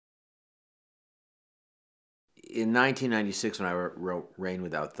In 1996, when I wrote Reign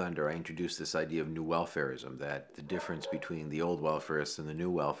Without Thunder, I introduced this idea of new welfarism, that the difference between the old welfarists and the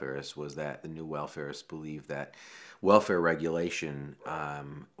new welfarists was that the new welfarists believed that welfare regulation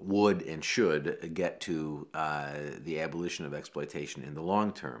would and should get to the abolition of exploitation in the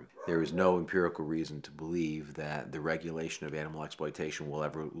long term. There is no empirical reason to believe that the regulation of animal exploitation will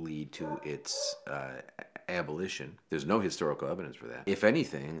ever lead to its abolition. There's no historical evidence for that. If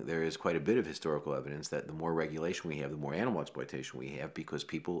anything, there is quite a bit of historical evidence that the more regulation we have, the more animal exploitation we have, because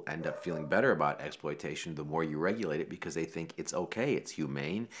people end up feeling better about exploitation the more you regulate it, because they think it's okay, it's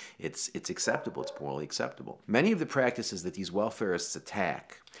humane, it's acceptable, it's morally acceptable. Many of the practices that these welfarists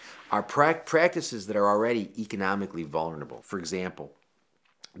attack are practices that are already economically vulnerable. For example,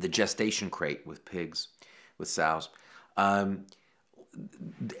 the gestation crate with pigs, with sows.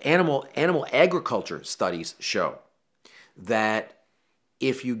 Animal agriculture studies show that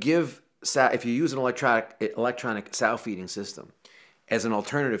if you use an electronic sow feeding system as an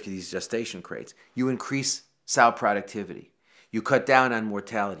alternative to these gestation crates, you increase sow productivity. You cut down on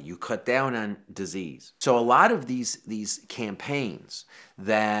mortality. You cut down on disease. So a lot of these campaigns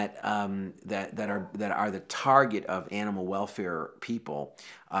that are the target of animal welfare people,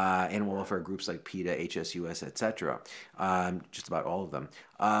 animal welfare groups like PETA, HSUS, etc., just about all of them,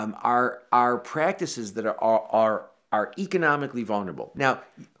 are practices that are economically vulnerable. Now,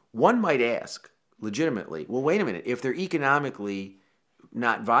 one might ask legitimately, well, wait a minute, if they're economically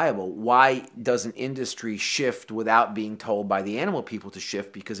not viable, why doesn't industry shift without being told by the animal people to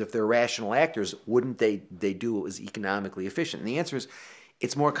shift? Because if they're rational actors, wouldn't they do what was economically efficient? And the answer is,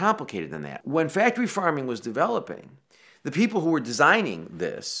 it's more complicated than that. When factory farming was developing, the people who were designing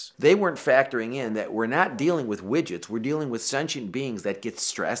this, they weren't factoring in that we're not dealing with widgets, we're dealing with sentient beings that get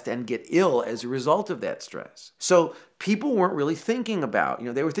stressed and get ill as a result of that stress. So people weren't really thinking about,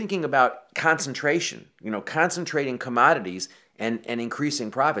 they were thinking about concentration, concentrating commodities and increasing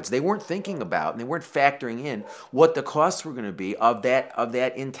profits. They weren't thinking about, and they weren't factoring in what the costs were going to be of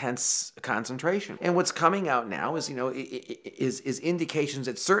that intense concentration. And what's coming out now is, is indications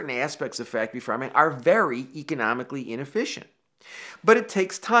that certain aspects of factory farming are very economically inefficient. But it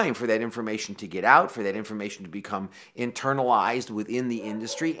takes time for that information to get out, for that information to become internalized within the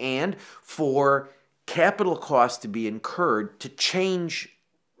industry, and for capital costs to be incurred to change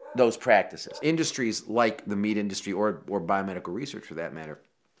those practices. Industries like the meat industry or biomedical research, for that matter,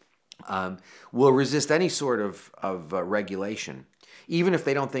 will resist any sort of regulation, even if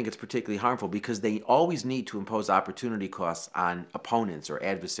they don't think it's particularly harmful, because they always need to impose opportunity costs on opponents or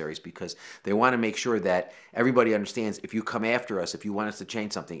adversaries, because they want to make sure that everybody understands, if you come after us, if you want us to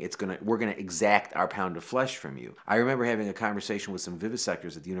change something, we're gonna exact our pound of flesh from you. I remember having a conversation with some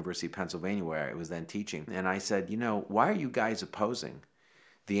vivisectors at the University of Pennsylvania, where I was then teaching, and I said, why are you guys opposing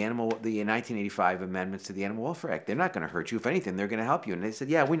the 1985 amendments to the Animal Welfare Act? They're not going to hurt you. If anything, they're going to help you. And they said,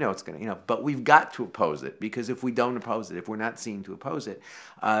 yeah, we know it's going to, but we've got to oppose it, because if we don't oppose it, if we're not seen to oppose it,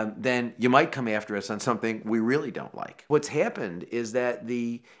 then you might come after us on something we really don't like. What's happened is that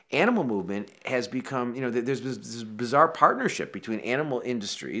the animal movement has become, there's this bizarre partnership between animal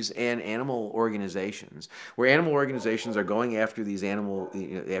industries and animal organizations, where animal organizations are going after these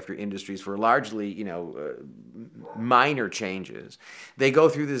after industries for largely, minor changes. They go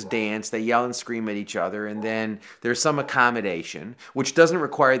through this dance, they yell and scream at each other, and then there's some accommodation, which doesn't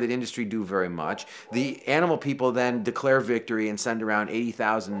require that industry do very much. The animal people then declare victory and send around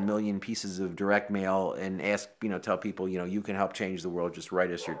 80,000 million pieces of direct mail and ask, tell people, you can help change the world, just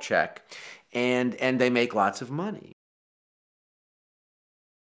write us your check. And they make lots of money.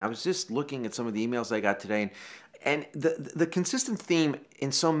 I was just looking at some of the emails I got today, and the consistent theme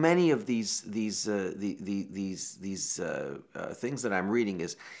in so many of these things that I'm reading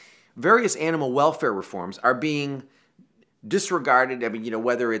is various animal welfare reforms are being disregarded. I mean,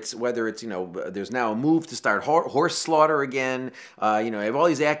 whether it's there's now a move to start horse slaughter again. I have all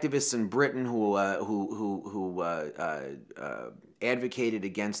these activists in Britain who advocated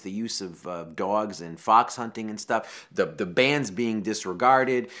against the use of dogs and fox hunting and stuff. The bans being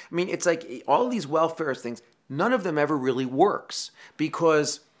disregarded. I mean, it's like all these welfare things. None of them ever really works,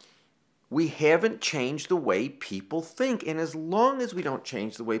 because we haven't changed the way people think. And as long as we don't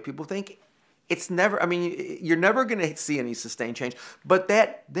change the way people think, it's never, you're never going to see any sustained change. But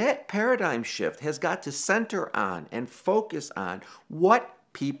that paradigm shift has got to center on and focus on what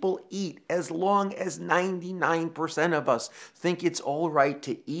people eat. As long as 99% of us think it's all right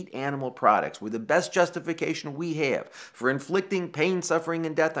to eat animal products, with the best justification we have for inflicting pain, suffering,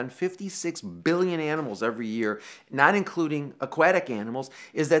 and death on 56 billion animals every year, not including aquatic animals,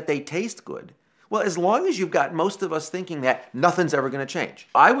 is that they taste good. Well, as long as you've got most of us thinking that, nothing's ever going to change.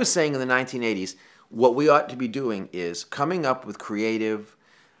 I was saying in the 1980s, what we ought to be doing is coming up with creative,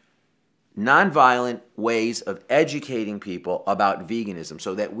 nonviolent ways of educating people about veganism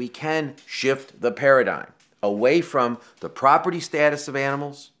so that we can shift the paradigm away from the property status of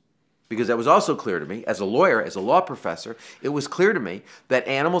animals, because that was also clear to me as a lawyer, as a law professor. It was clear to me that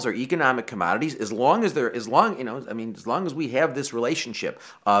animals are economic commodities as long as as long as we have this relationship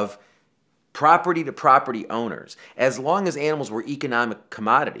of property to property owners. As long as animals were economic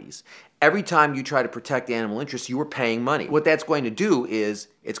commodities, every time you try to protect animal interests, you were paying money. What that's going to do is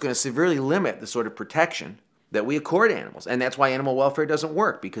it's going to severely limit the sort of protection that we accord animals. And that's why animal welfare doesn't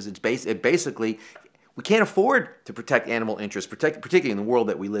work, because it basically, we can't afford to protect animal interests, particularly in the world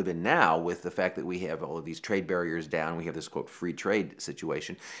that we live in now, with the fact that we have all of these trade barriers down, we have this, quote, free trade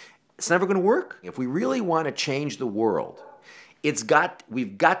situation. It's never going to work. If we really want to change the world,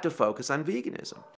 we've got to focus on veganism.